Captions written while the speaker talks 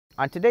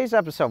On today's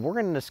episode, we're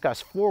going to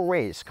discuss 4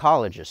 ways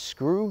colleges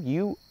screw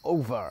you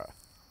over.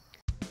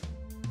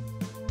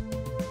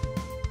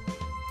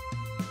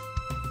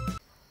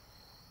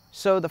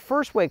 So the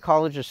first way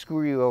colleges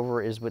screw you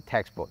over is with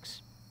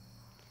textbooks.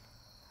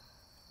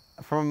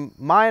 From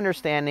my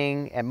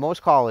understanding, at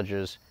most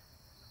colleges,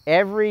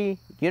 every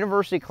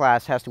university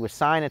class has to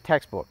assign a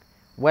textbook,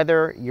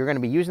 whether you're going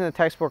to be using the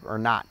textbook or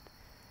not.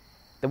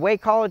 The way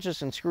colleges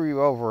can screw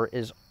you over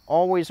is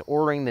always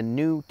ordering the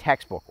new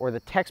textbook, or the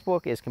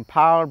textbook is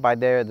compiled by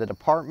the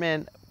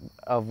department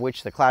of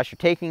which the class you're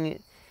taking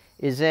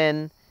is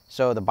in.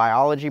 So the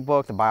biology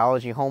book, the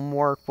biology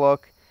homework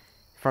book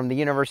from the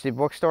university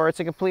bookstore, it's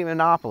a complete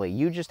monopoly.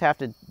 You just have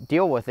to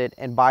deal with it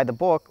and buy the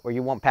book or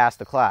you won't pass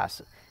the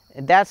class.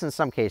 And that's in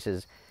some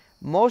cases.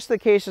 Most of the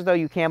cases though,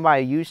 you can buy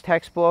a used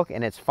textbook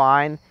and it's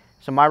fine.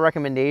 So my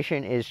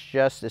recommendation is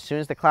just as soon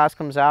as the class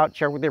comes out,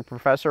 check with your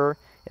professor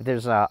if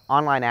there's an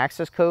online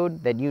access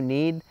code that you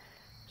need.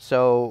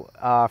 So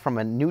from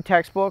a new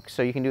textbook,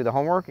 so you can do the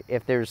homework.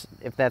 If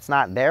that's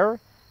not there,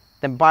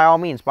 then by all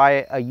means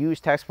buy a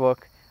used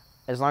textbook,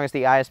 as long as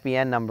the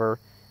ISBN number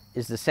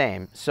is the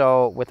same.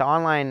 So with the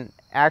online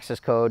access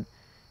code,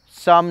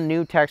 some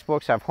new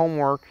textbooks have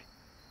homework.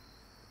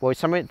 Well,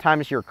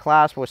 sometimes your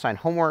class will assign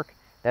homework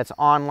that's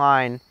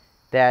online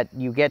that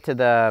you get to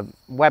the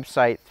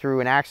website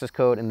through an access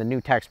code in the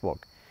new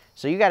textbook.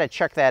 So you got to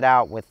check that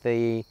out with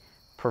the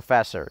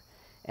professor.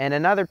 And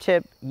another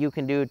tip you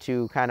can do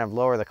to kind of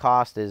lower the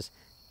cost is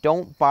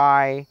don't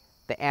buy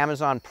the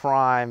Amazon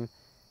Prime,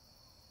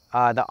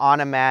 the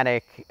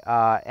automatic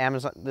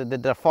the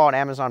default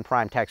Amazon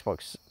Prime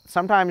textbooks.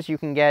 Sometimes you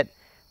can get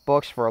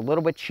books for a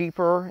little bit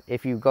cheaper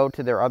if you go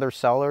to their other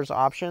sellers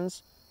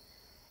options,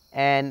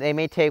 and they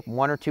may take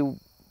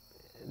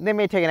they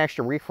may take an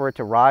extra week for it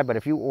to arrive, but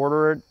if you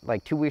order it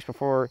like 2 weeks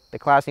before the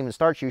class even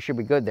starts, you should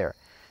be good there.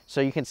 So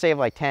you can save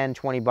like 10,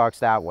 20 bucks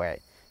that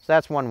way. So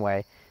that's one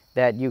way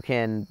that you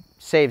can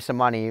save some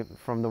money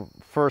from the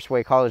first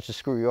way college to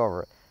screw you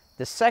over.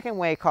 The second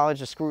way college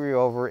to screw you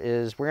over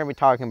is we're going to be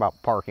talking about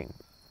parking.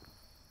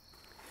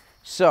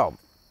 So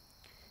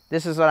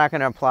this is not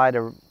going to apply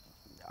to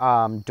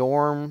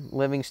dorm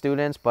living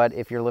students, but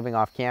if you're living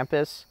off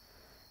campus,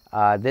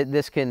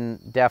 this can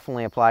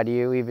definitely apply to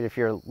you, even if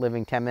you're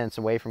living 10 minutes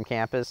away from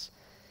campus.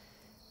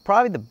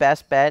 Probably the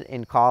best bet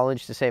in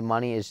college to save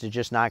money is to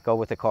just not go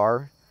with a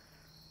car,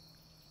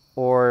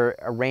 or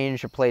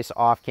arrange a place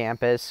off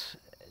campus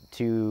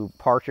to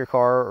park your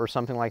car or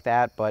something like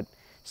that. But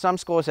some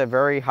schools have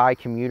very high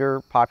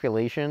commuter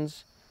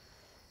populations.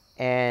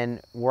 And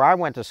where I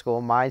went to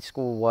school, my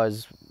school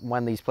was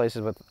one of these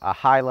places with a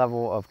high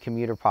level of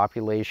commuter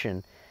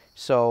population.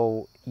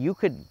 So you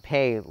could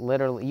pay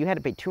literally, you had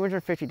to pay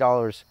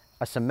 $250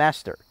 a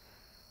semester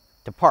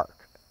to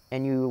park.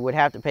 And you would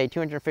have to pay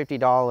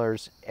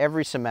 $250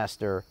 every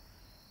semester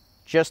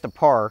just to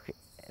park.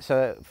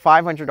 So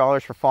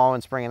 $500 for fall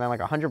and spring, and then like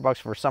 $100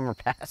 for summer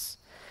pass.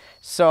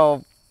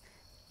 So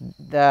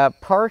the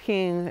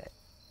parking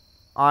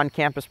on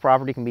campus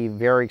property can be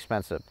very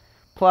expensive.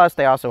 Plus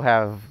they also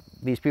have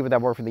these people that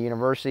work for the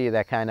university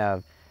that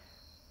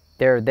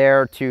they're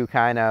there to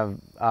kind of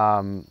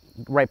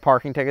write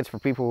parking tickets for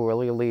people who are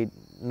legally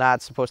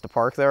not supposed to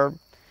park there.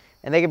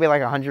 And they could be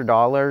like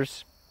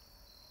 $100.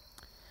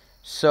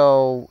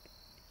 So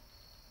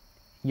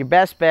your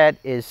best bet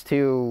is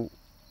to,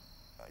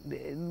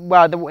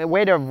 well, the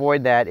way to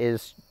avoid that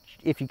is,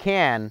 if you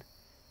can,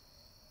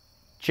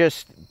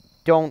 just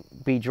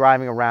don't be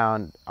driving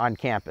around on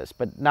campus.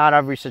 But not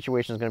every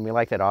situation is going to be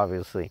like that,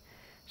 obviously.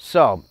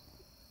 So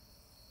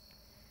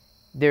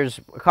there's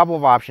a couple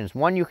of options.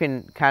 One, you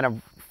can kind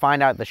of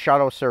find out the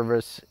shuttle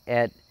service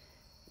at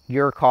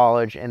your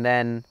college and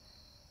then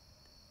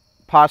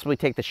possibly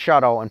take the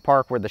shuttle and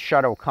park where the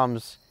shuttle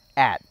comes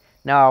at.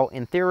 Now,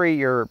 in theory,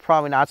 you're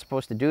probably not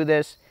supposed to do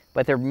this,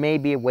 but there may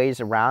be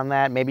ways around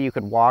that. Maybe you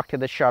could walk to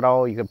the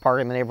shuttle. You could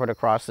park in the neighborhood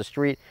across the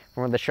street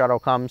from where the shuttle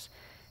comes.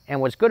 And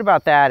what's good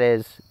about that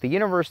is the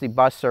university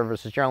bus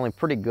service is generally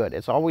pretty good.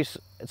 It's always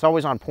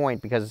on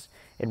point because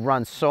it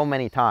runs so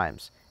many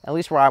times, at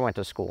least where I went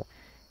to school.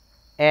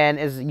 And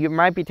you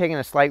might be taking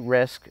a slight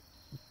risk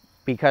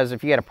because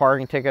if you get a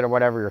parking ticket or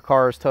whatever, your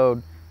car is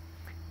towed,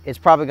 it's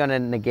probably going to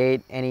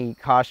negate any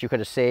cost you could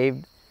have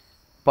saved.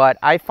 But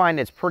I find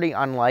it's pretty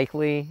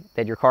unlikely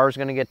that your car is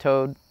going to get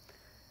towed.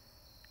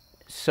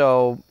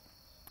 So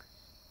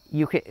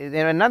you can, and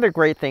another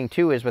great thing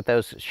too is with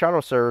those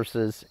shuttle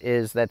services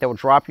is that they'll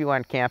drop you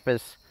on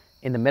campus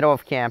in the middle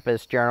of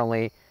campus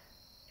generally,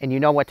 and you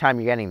know what time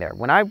you're getting there.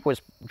 When I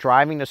was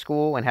driving to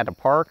school and had to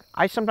park,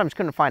 I sometimes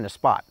couldn't find a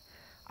spot.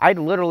 I'd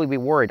literally be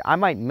worried I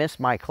might miss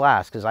my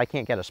class because I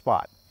can't get a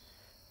spot.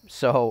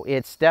 So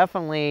it's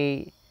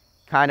definitely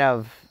kind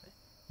of,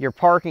 your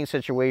parking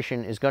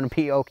situation is going to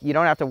be okay. You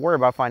don't have to worry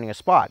about finding a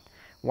spot.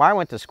 When I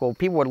went to school,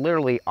 people would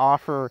literally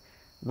offer,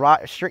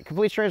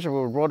 complete strangers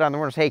would roll down the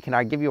window and say, hey, can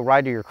I give you a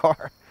ride to your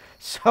car?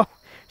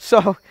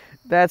 So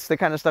that's the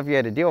kind of stuff you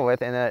had to deal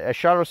with. And a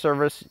shuttle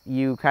service,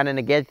 you kind of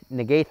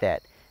negate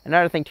that.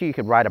 Another thing too, you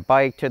could ride a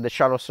bike to the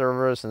shuttle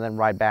service and then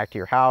ride back to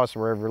your house,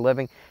 wherever you're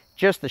living.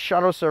 Just the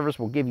shuttle service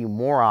will give you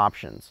more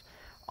options.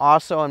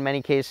 Also, in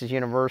many cases,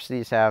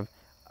 universities have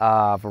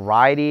a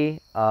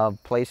variety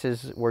of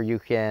places where you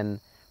can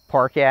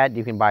park at.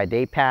 You can buy a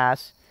day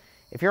pass.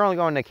 If you're only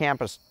going to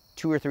campus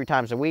 2 or 3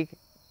 times a week,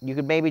 you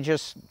could maybe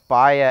just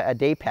buy a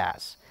day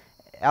pass,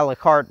 a la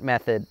carte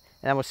method,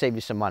 and that will save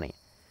you some money.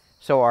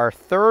 So our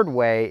third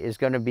way is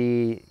going to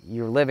be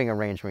your living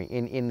arrangement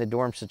in the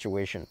dorm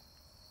situation.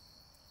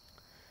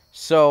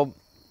 So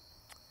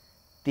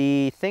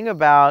the thing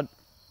about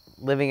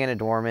living in a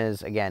dorm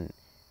is, again,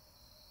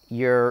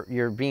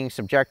 you're being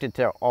subjected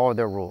to all of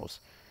their rules.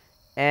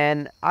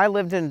 And I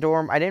lived in a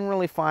dorm. I didn't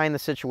really find the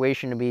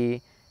situation to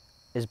be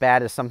as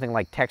bad as something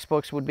like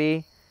textbooks would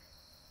be,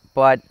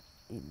 but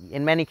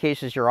in many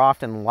cases you're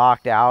often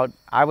locked out.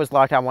 I was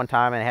locked out one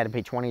time and I had to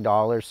pay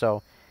 $20.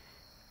 So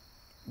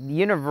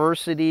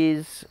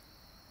universities,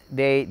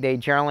 they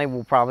generally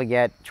will probably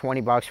get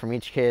 $20 from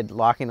each kid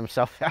locking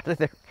themselves out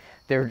of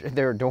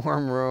their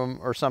dorm room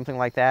or something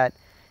like that.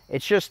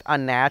 It's just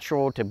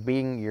unnatural to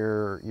bring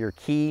your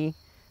key,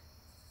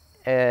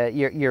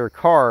 your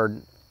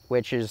card,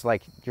 which is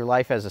like your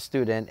life as a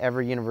student.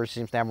 Every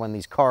university seems to have one of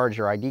these cards,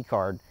 your ID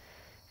card,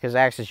 because it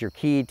acts as your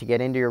key to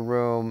get into your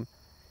room,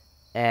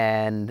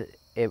 and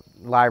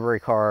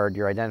library card,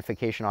 your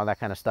identification, all that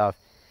kind of stuff.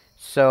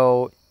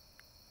 So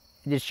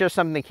it's just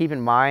something to keep in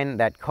mind,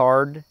 that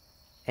card.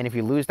 And if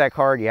you lose that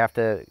card,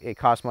 it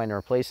costs money to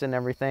replace it and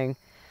everything.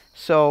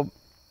 So,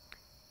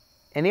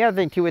 and the other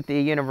thing too with the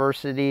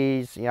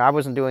universities, I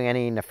wasn't doing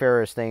any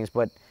nefarious things,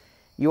 but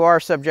you are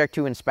subject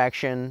to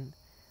inspection.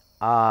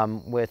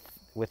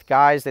 With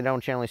guys, they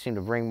don't generally seem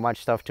to bring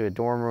much stuff to a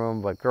dorm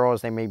room, but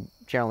girls, they may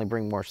generally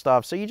bring more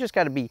stuff. So you just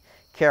got to be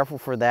careful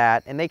for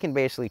that. And they can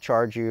basically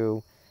charge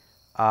you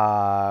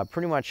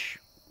pretty much,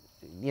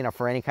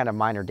 for any kind of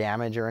minor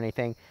damage or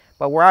anything.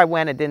 But where I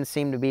went, it didn't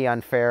seem to be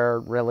unfair,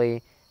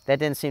 really. That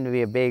didn't seem to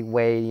be a big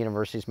way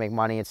universities make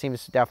money. It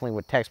seems definitely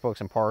with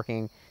textbooks and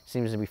parking,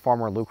 seems to be far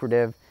more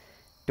lucrative.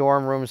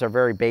 Dorm rooms are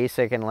very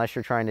basic, and unless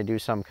you're trying to do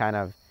some kind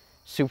of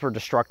super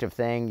destructive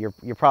thing,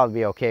 you'll probably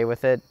be okay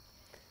with it.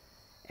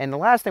 And the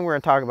last thing we're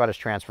going to talk about is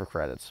transfer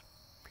credits.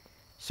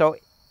 So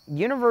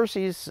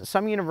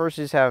some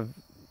universities have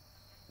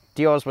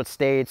deals with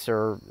states,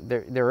 or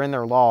they're in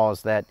their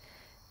laws, that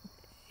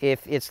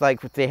if it's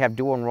like they have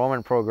dual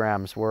enrollment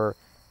programs where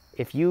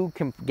if you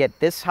can get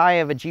this high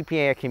of a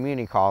GPA at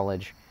community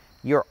college,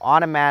 you're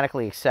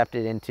automatically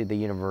accepted into the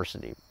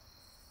university.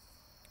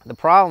 The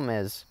problem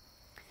is,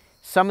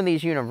 some of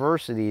these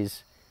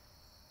universities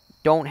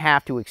don't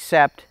have to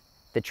accept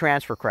the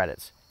transfer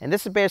credits. And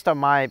this is based on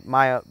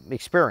my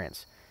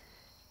experience.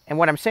 And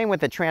what I'm saying with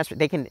the transfer,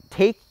 they can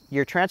take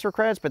your transfer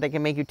credits, but they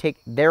can make you take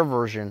their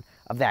version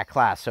of that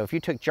class. So if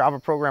you took Java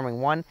Programming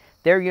 1,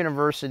 their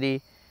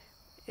university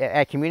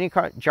at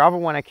Java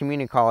 1 at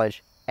community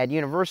college, at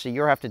university,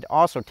 you'll have to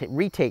also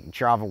retake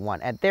Java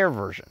 1 at their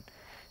version.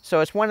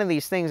 So it's one of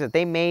these things that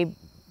they may,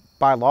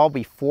 by law,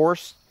 be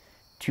forced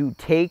to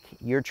take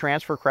your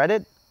transfer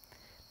credit,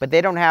 but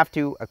they don't have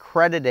to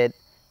accredit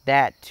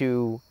that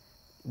to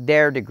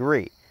their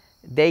degree.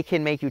 They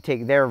can make you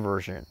take their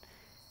version.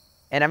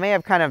 And I may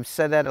have kind of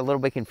said that a little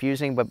bit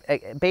confusing, but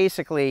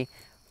basically,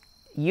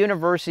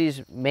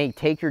 universities may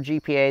take your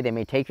GPA, they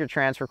may take your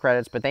transfer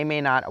credits, but they may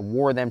not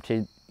award them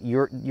to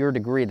your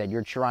degree that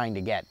you're trying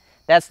to get.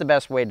 That's the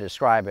best way to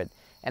describe it.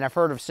 And I've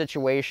heard of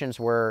situations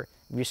where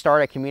if you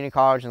start at community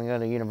college and then go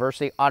to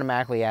university,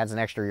 automatically adds an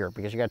extra year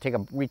because you got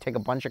to retake a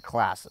bunch of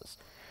classes.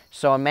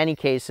 So in many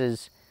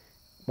cases,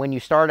 when you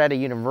start at a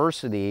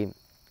university,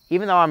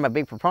 even though I'm a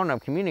big proponent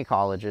of community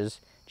colleges,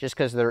 just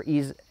because they're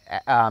easy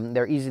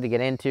to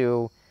get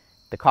into,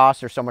 the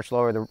costs are so much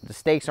lower, the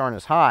stakes aren't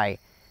as high,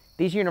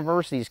 these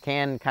universities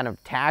can kind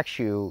of tax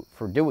you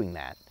for doing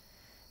that.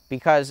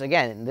 Because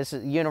again,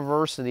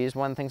 universities,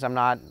 one of the things I'm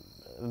not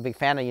a big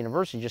fan of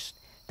university, just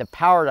the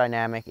power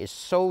dynamic is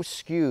so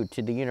skewed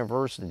to the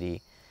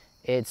university.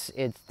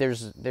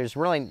 There's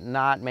really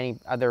not many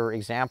other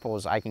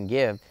examples I can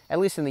give, at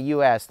least in the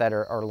US, that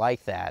are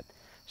like that.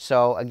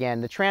 So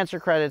again, the transfer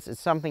credits is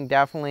something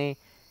definitely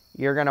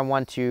you're going to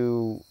want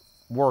to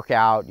work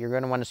out. You're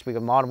going to want to speak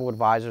with multiple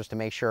advisors to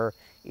make sure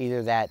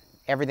either that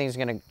everything's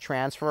going to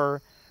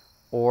transfer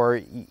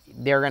or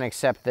they're going to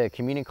accept the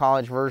community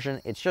college version.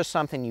 It's just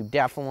something you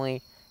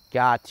definitely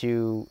got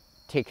to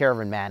take care of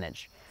and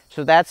manage.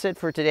 So that's it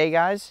for today,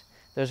 guys.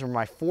 Those are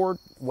my 4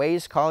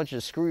 ways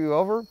colleges screw you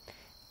over.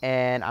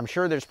 And I'm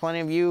sure there's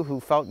plenty of you who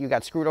felt you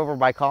got screwed over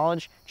by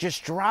college.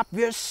 Just drop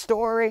your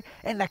story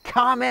in the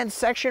comments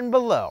section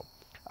below.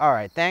 All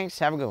right, thanks.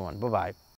 Have a good one. Bye-bye.